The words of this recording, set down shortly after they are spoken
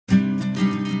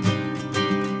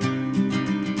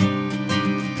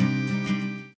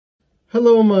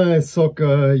Hello, my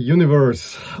soccer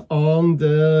universe. On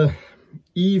the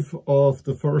eve of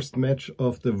the first match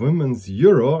of the Women's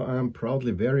Euro, I'm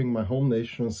proudly wearing my home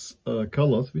nation's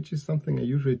colors, which is something I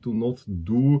usually do not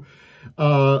do.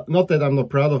 Not that I'm not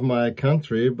proud of my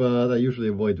country, but I usually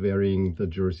avoid wearing the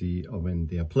jersey when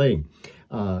they are playing.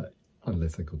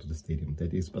 Unless I go to the stadium,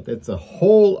 that is, but that's a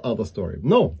whole other story.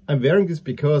 No, I'm wearing this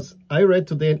because I read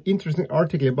today an interesting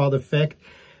article about the fact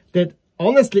that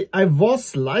honestly, I was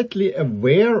slightly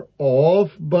aware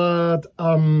of, but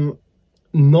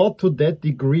not to that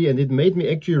degree, and it made me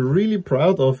actually really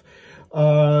proud of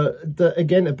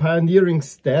again a pioneering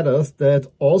status that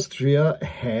Austria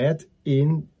had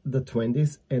in the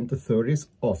 20s and the 30s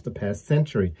of the past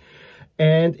century.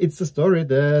 And it's a story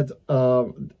that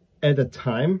at a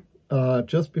time,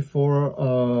 just before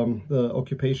the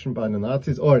occupation by the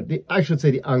Nazis, or I should say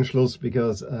the Anschluss,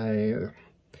 because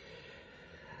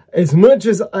as much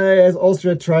as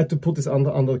Austria tried to put this under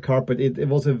the carpet, it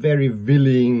was a very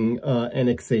willing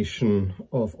annexation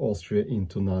of Austria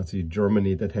into Nazi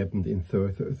Germany that happened in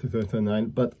 1939.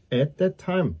 But at that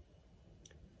time,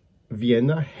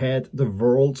 Vienna had the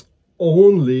world's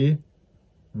only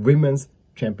women's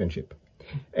championship.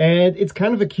 And it's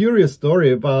kind of a curious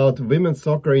story about women's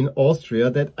soccer in Austria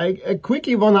that I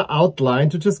quickly want to outline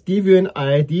to just give you an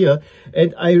idea.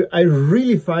 And I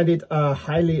really find it a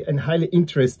highly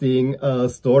interesting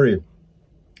story.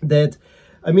 That,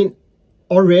 I mean,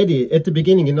 already at the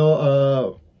beginning, you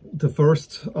know, the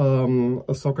first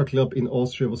soccer club in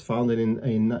Austria was founded in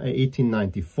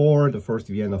 1894, the first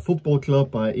Vienna football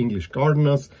club by English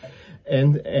gardeners.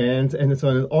 And so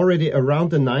on. Already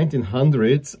around the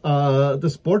 1900s, the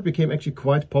sport became actually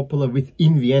quite popular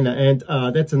within Vienna. And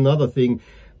that's another thing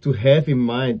to have in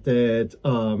mind, that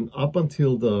up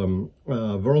until the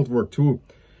World War II,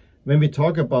 when we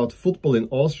talk about football in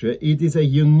Austria, it is a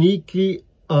uniquely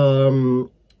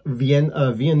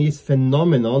Viennese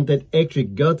phenomenon that actually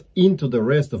got into the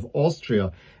rest of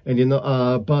Austria, and you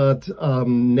know, but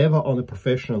never on a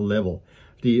professional level.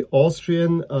 The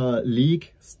Austrian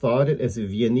league started as a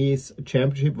Viennese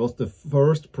championship, was the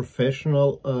first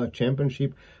professional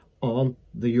championship on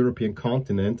the European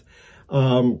continent.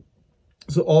 So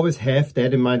always have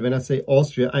that in mind when I say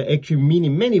Austria. I actually mean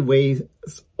in many ways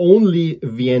only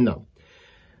Vienna.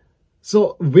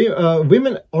 So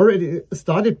women already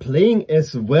started playing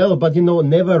as well, but you know,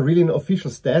 never really an official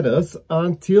status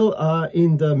until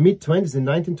in the mid-20s, in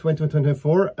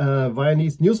 1924,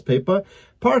 Viennese newspaper,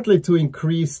 partly to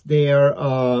increase their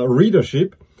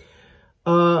readership,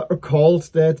 called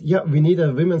that, yeah, we need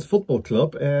a women's football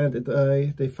club, and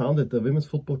they founded the Women's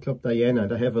Football Club Diana.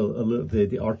 And I have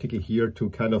the article here to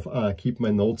kind of keep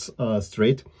my notes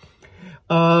straight.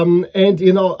 And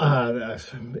you know,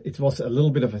 it was a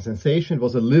little bit of a sensation. It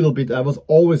was a little bit, I was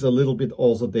always a little bit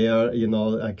also there, you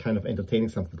know, kind of entertaining,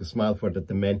 something to smile for, that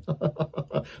the men,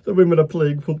 the women are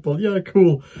playing football. Yeah,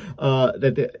 cool.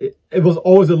 It was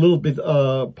always a little bit,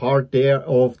 part there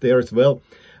as well.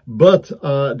 But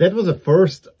that was a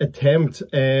first attempt,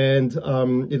 and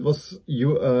it was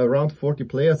around 40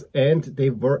 players, and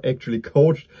they were actually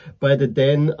coached by the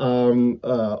then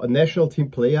national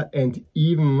team player and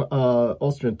even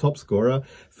Austrian top scorer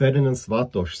Ferdinand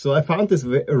Svatoš. So I found this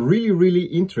really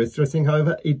interesting.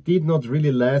 However, it did not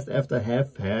really last. After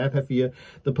half year,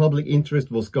 the public interest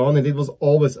was gone, and it was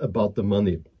always about the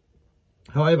money.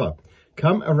 However,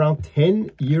 come around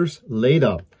 10 years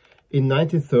later, in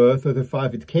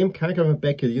 1935, it came kind of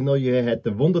back. You know, you had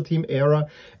the Wunder Team era,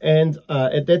 and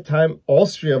at that time,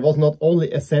 Austria was not only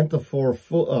a center for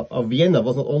Vienna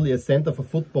was not only a center for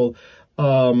football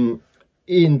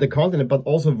in the continent, but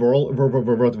also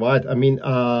worldwide. I mean,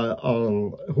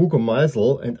 Hugo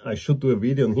Meisel, and I should do a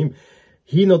video on him.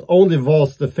 He not only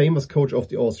was the famous coach of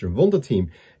the Austrian Wunder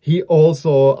Team, he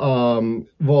also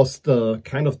was the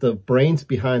kind of the brains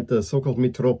behind the so-called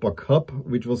Mitropa Cup,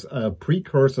 which was a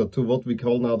precursor to what we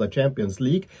call now the Champions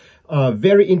League.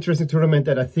 Very interesting tournament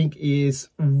that I think is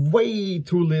way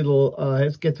too little,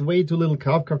 gets way too little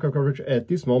coverage at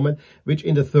this moment, which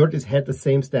in the 30s had the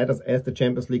same status as the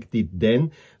Champions League did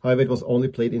then. However, it was only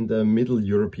played in the Middle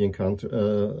European countries,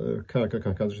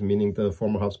 meaning the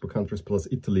former Habsburg countries plus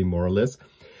Italy, more or less.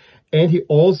 And he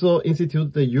also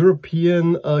instituted the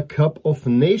European Cup of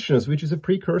Nations, which is a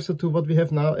precursor to what we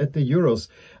have now at the Euros,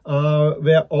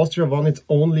 where Austria won its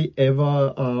only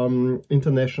ever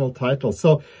international title.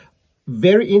 So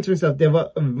very interesting. There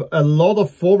were a lot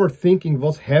of forward thinking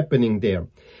was happening there.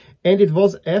 And it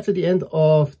was after the end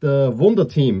of the Wunder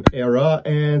Team era,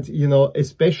 and, you know,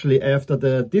 especially after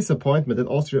the disappointment that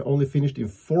Austria only finished in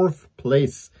 4th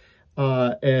place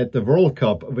at the World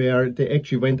Cup, where they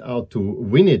actually went out to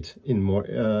win it in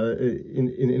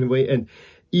a way, and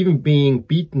even being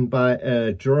beaten by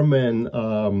a German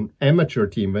amateur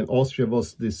team when Austria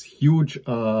was this huge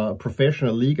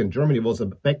professional league and Germany was a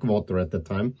backwater at the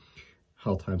time.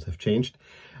 How times have changed.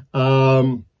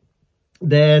 We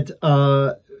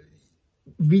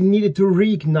needed to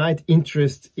reignite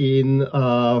interest in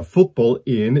football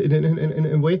in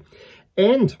a way,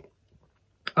 and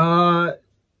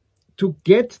to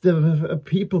get the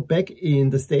people back in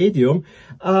the stadium,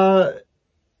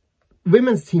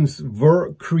 women's teams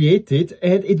were created,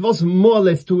 and it was more or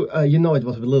less to, it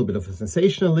was a little bit of a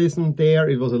sensationalism there.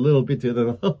 It was a little bit,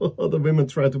 the women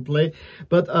try to play,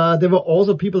 but there were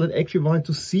also people that actually wanted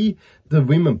to see the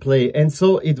women play. And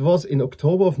so it was in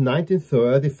October of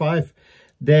 1935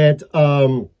 that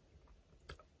a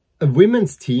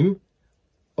women's team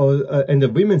and the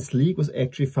women's league was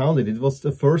actually founded. It was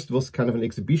kind of an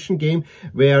exhibition game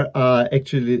where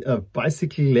actually a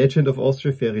bicycle legend of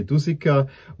Austria, Ferry Dusika,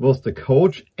 was the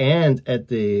coach. And at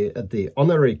the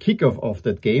honorary kickoff of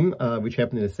that game, which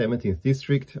happened in the 17th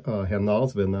district,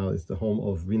 Hernals, where now is the home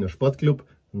of Wiener Sportclub,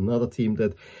 another team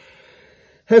that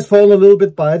has fallen a little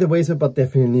bit by the wayside, but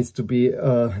definitely needs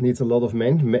a lot of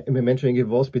mentioning. It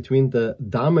was between the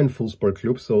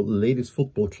Damenfußballclub, so Ladies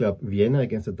Football Club Vienna,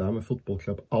 against the Damenfootball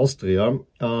Club Austria.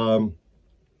 And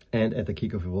at the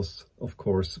kickoff, it was, of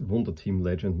course, Wunder Team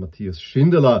legend Matthias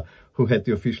Schindler who had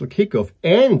the official kickoff.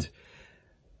 And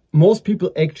most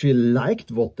people actually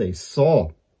liked what they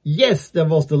saw. Yes, there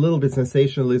was the little bit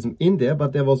sensationalism in there,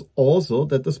 but there was also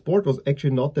that the sport was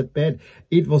actually not that bad.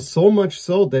 It was so much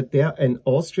so that there an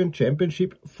Austrian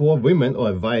championship for women, or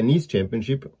a Viennese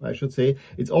championship, I should say,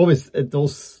 it's always,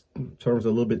 those terms are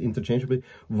a little bit interchangeable,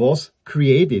 was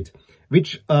created,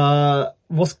 which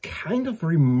was kind of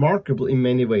remarkable in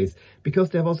many ways,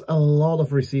 because there was a lot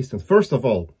of resistance. First of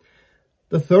all,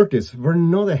 the 30s were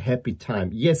not a happy time.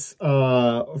 Yes,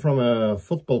 from a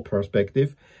football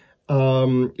perspective,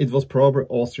 it was probably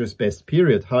Austria's best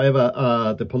period. However,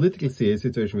 the political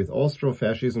situation with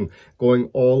Austro-fascism going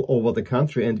all over the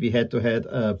country, and we had to have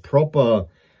a proper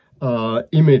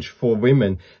image for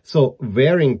women. So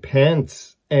wearing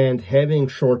pants and having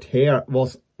short hair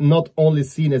was not only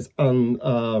seen as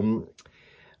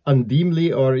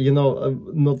undeemly or,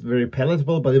 not very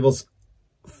palatable, but it was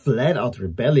flat out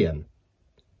rebellion,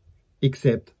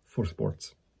 except for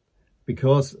sports.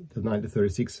 Because the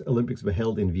 1936 Olympics were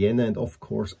held in Vienna, and of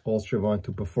course Austria wanted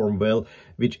to perform well,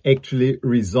 which actually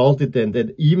resulted then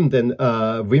that even then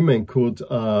women could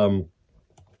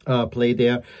play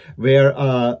there, where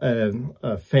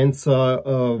a fencer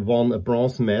won a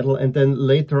bronze medal, and then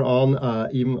later on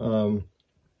even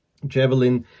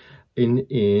javelin. In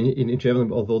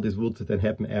javelin, although this would then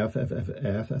happen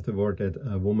afterward, that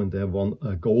a woman there won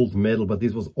a gold medal, but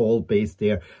this was all based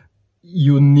there.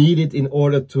 You need it in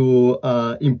order to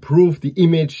improve the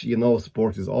image.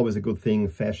 Sport is always a good thing.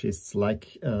 Fascists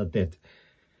like that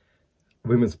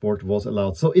women's sport was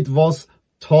allowed. So it was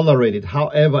tolerated.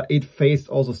 However, it faced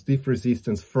also stiff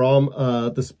resistance from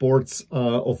the sports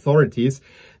authorities,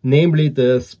 namely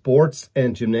the Sports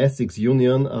and Gymnastics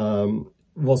Union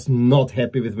was not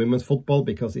happy with women's football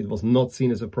because it was not seen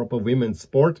as a proper women's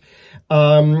sport,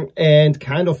 and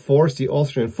kind of forced the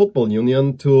Austrian Football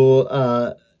Union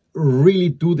to really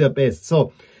do their best.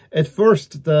 So at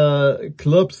first the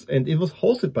clubs, and it was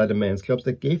hosted by the men's clubs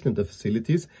that gave them the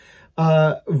facilities,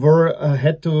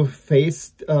 had to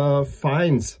face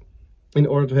fines in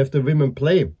order to have the women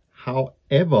play.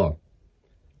 However,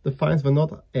 the fines were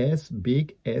not as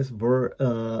big as were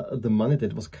the money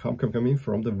that was coming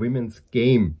from the women's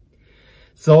game.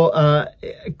 So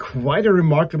quite a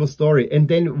remarkable story. And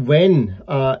then when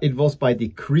it was by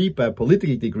decree, by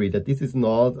political decree, that this is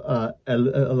not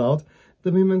allowed,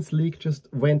 the Women's League just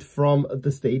went from the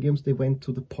stadiums, they went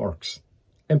to the parks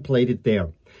and played it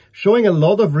there, showing a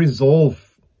lot of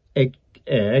resolve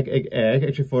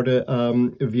actually for the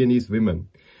Viennese women.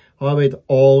 However, it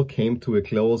all came to a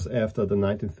close after the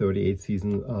 1938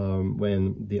 season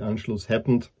when the Anschluss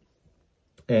happened,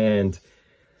 and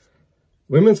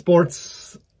women's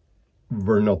sports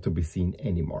were not to be seen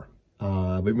anymore.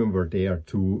 Women were there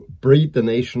to breed the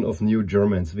nation of new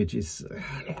Germans, which is...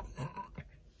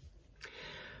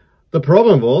 The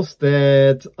problem was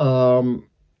that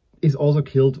it also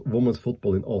killed women's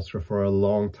football in Austria for a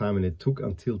long time, and it took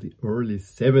until the early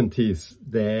 70s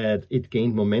that it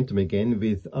gained momentum again,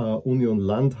 with Union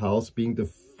Landhaus being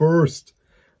the first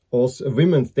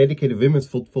dedicated women's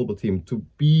football team to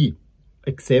be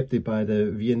accepted by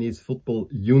the Viennese Football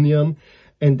Union.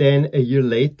 And then a year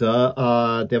later,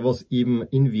 there was even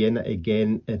in Vienna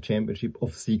again a championship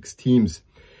of 6 teams.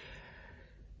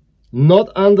 Not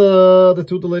under the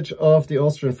tutelage of the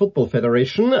Austrian Football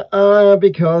Federation,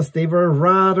 because they were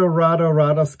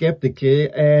rather skeptical,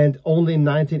 and only in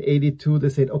 1982 they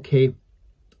said, okay,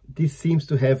 this seems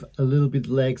to have a little bit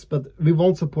legs, but we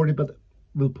won't support it, but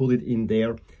we'll put it in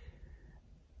there.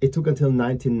 It took until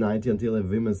 1990 until a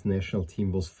women's national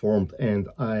team was formed, and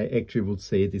I actually would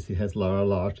say this has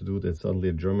large to do that suddenly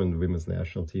a German women's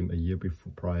national team a year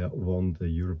before prior won the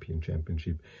European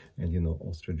Championship. And you know,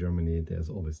 Austria, Germany, there's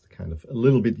always kind of a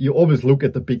little bit, you always look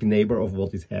at the big neighbor of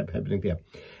what is happening there.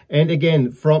 And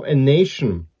again, from a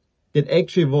nation that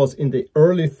actually was in the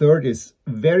early 30s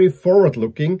very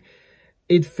forward-looking,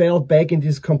 it fell back in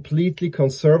this completely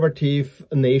conservative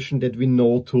nation that we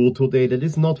know today, that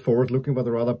is not forward-looking, but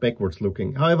rather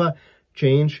backwards-looking. However,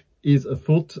 change is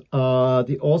afoot.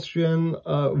 The Austrian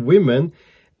women,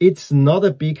 it's not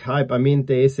a big hype. I mean,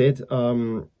 they said,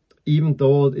 even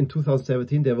though in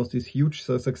 2017 there was this huge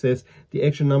success, the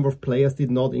actual number of players did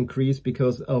not increase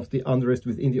because of the unrest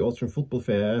within the Austrian Football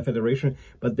Federation,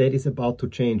 but that is about to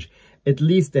change. At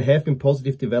least there have been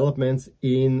positive developments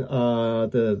in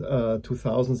the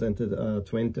 2000s and the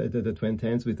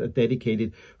 2010s with a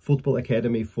dedicated football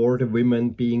academy for the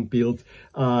women being built,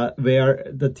 where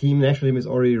the national team is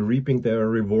already reaping their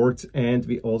rewards, and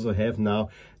we also have now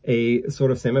a sort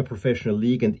of semi-professional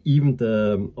league, and even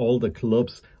all the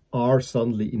clubs are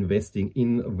suddenly investing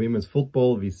in women's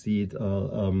football. We see it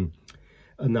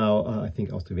now. I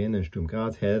think Austria, Vienna and Sturm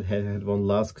Graz had one.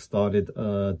 LASK started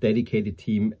a dedicated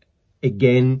team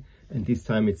again, and this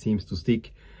time it seems to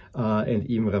stick. And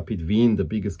even Rapid Wien, the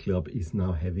biggest club, is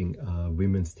now having a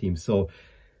women's team. So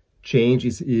change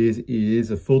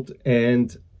is afoot,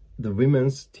 and the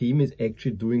women's team is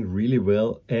actually doing really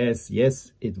well, as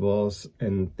yes, it was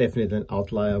definitely an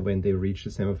outlier when they reached the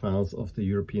semifinals of the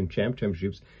European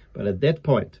Championships. But at that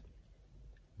point,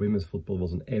 women's football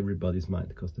was on everybody's mind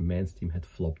because the men's team had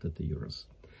flopped at the Euros.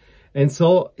 And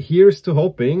so here's to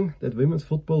hoping that women's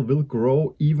football will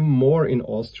grow even more in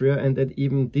Austria, and that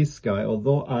even this guy,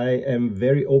 although I am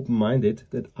very open-minded,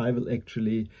 that I will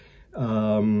actually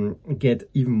get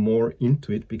even more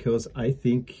into it, because I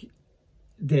think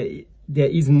there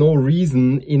is no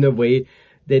reason in a way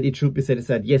that it should be set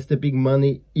aside. Yes, the big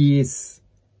money is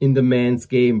in the men's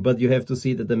game, but you have to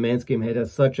see that the men's game had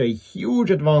such a huge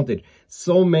advantage,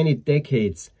 so many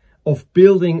decades of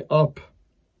building up,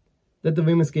 that the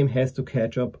women's game has to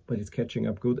catch up, but it's catching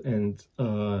up good. And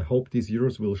I hope these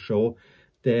Euros will show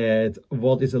that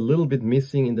what is a little bit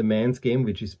missing in the men's game,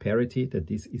 which is parity, that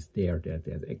this is there, that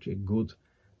there's actually a good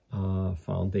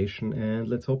foundation. And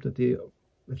let's hope that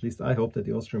at least I hope that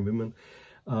the Austrian women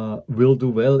will do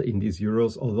well in these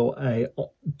Euros, although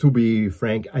to be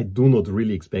frank, I do not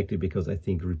really expect it, because I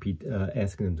think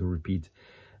asking them to repeat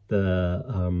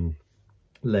the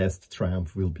last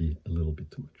triumph will be a little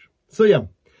bit too much. So yeah,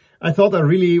 I thought I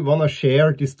really want to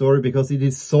share this story because it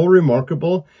is so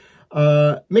remarkable.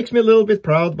 Makes me a little bit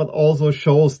proud, but also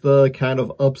shows the kind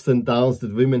of ups and downs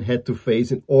that women had to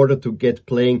face in order to get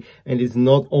playing. And it's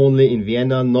not only in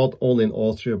Vienna, not only in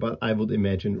Austria, but I would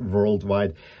imagine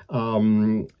worldwide.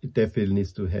 It definitely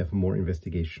needs to have more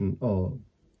investigation on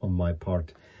my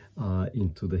part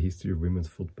into the history of women's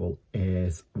football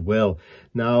as well.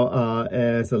 Now,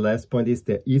 as a last point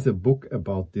there is a book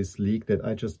about this league that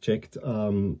I just checked,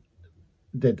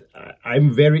 that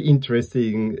I'm very interested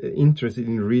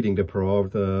in reading. The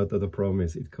problem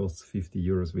is it costs 50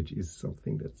 euros, which is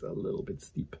something that's a little bit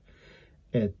steep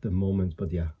at the moment.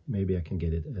 But yeah, maybe I can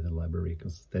get it at a library,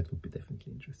 because that would be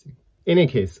definitely interesting. In any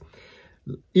case,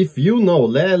 if you know,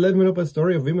 let me know about the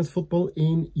story of women's football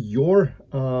in your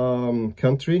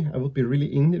country. I would be really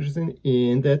interested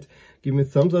in that. Give me a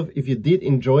thumbs up if you did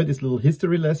enjoy this little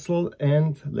history lesson,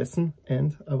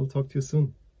 and I will talk to you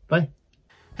soon. Bye.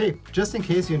 Hey, just in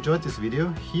case you enjoyed this video,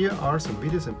 here are some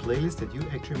videos and playlists that you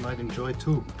actually might enjoy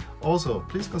too. Also,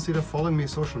 please consider following me on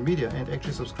social media and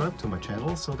actually subscribe to my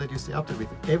channel so that you stay updated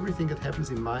with everything that happens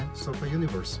in my soccer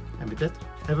universe. And with that,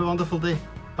 have a wonderful day.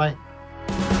 Bye.